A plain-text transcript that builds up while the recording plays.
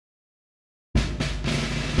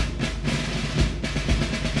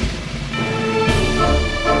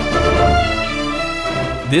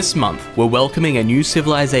This month, we're welcoming a new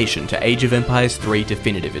civilization to Age of Empires III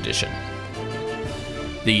Definitive Edition.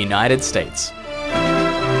 The United States.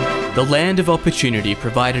 The land of opportunity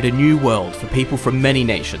provided a new world for people from many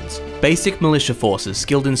nations. Basic militia forces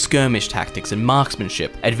skilled in skirmish tactics and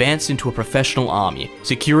marksmanship advanced into a professional army,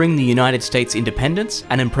 securing the United States' independence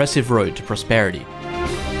and impressive road to prosperity.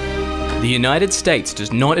 The United States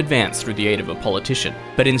does not advance through the aid of a politician,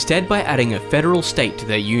 but instead by adding a federal state to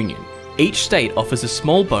their union. Each state offers a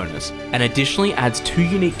small bonus and additionally adds 2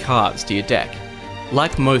 unique cards to your deck.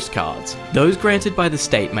 Like most cards, those granted by the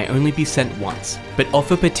state may only be sent once, but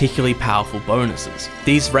offer particularly powerful bonuses.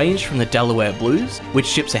 These range from the Delaware Blues, which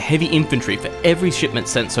ships a heavy infantry for every shipment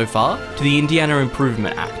sent so far, to the Indiana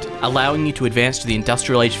Improvement Act, allowing you to advance to the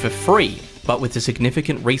Industrial Age for free, but with a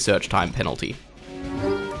significant research time penalty.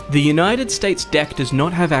 The United States deck does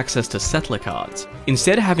not have access to settler cards,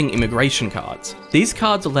 instead having immigration cards. These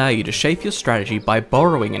cards allow you to shape your strategy by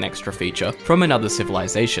borrowing an extra feature from another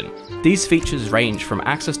civilization. These features range from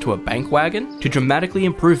access to a bank wagon to dramatically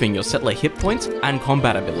improving your settler hit points and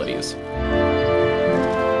combat abilities.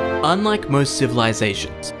 Unlike most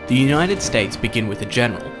civilizations, the United States begin with a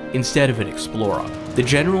general, instead of an explorer. The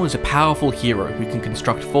general is a powerful hero who can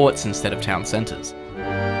construct forts instead of town centers.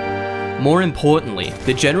 More importantly,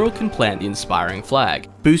 the general can plant the inspiring flag,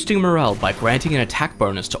 boosting morale by granting an attack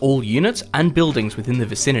bonus to all units and buildings within the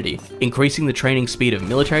vicinity, increasing the training speed of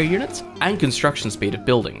military units and construction speed of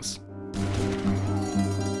buildings.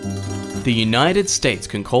 The United States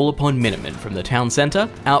can call upon Minutemen from the town centre,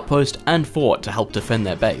 outpost and fort to help defend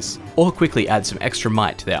their base, or quickly add some extra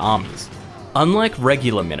might to their armies. Unlike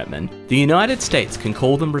regular Minutemen, the United States can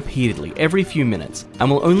call them repeatedly every few minutes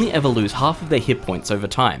and will only ever lose half of their hit points over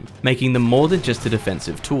time, making them more than just a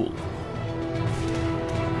defensive tool.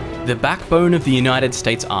 The backbone of the United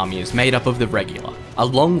States Army is made up of the regular, a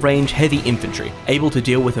long-range heavy infantry able to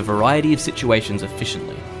deal with a variety of situations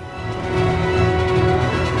efficiently.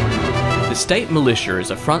 The state militia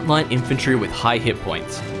is a frontline infantry with high hit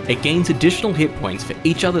points. It gains additional hit points for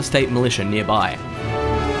each other state militia nearby.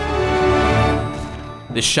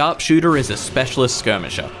 The sharpshooter is a specialist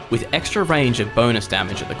skirmisher, with extra range and bonus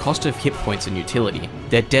damage at the cost of hit points and utility.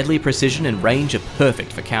 Their deadly precision and range are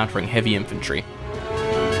perfect for countering heavy infantry.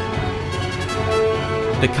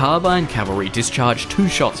 The carbine cavalry discharge 2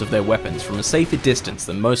 shots of their weapons from a safer distance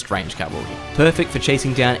than most ranged cavalry, perfect for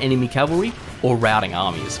chasing down enemy cavalry or routing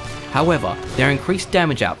armies. However, their increased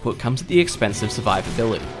damage output comes at the expense of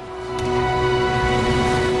survivability.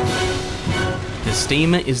 The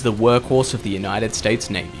steamer is the workhorse of the United States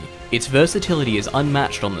Navy. Its versatility is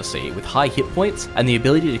unmatched on the sea, with high hit points and the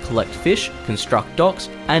ability to collect fish, construct docks,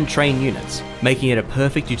 and train units, making it a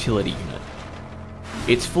perfect utility unit.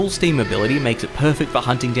 Its full steam ability makes it perfect for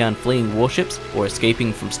hunting down fleeing warships or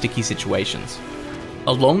escaping from sticky situations.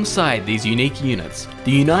 Alongside these unique units,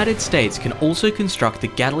 the United States can also construct the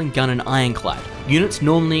Gatling gun and ironclad, units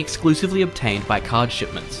normally exclusively obtained by card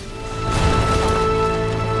shipments.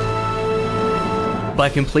 By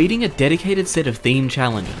completing a dedicated set of themed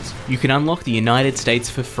challenges, you can unlock the United States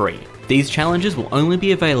for free. These challenges will only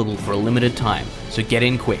be available for a limited time, so get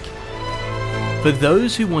in quick. For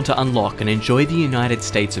those who want to unlock and enjoy the United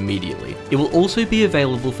States immediately, it will also be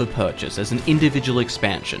available for purchase as an individual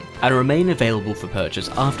expansion, and remain available for purchase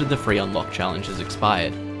after the free unlock challenge has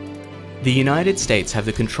expired. The United States have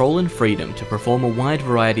the control and freedom to perform a wide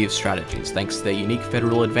variety of strategies thanks to their unique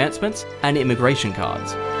federal advancements and immigration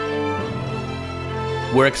cards.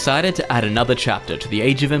 We're excited to add another chapter to the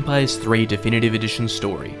Age of Empires III Definitive Edition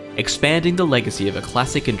story, expanding the legacy of a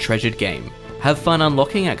classic and treasured game. Have fun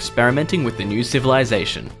unlocking and experimenting with the new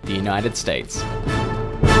civilization, the United States.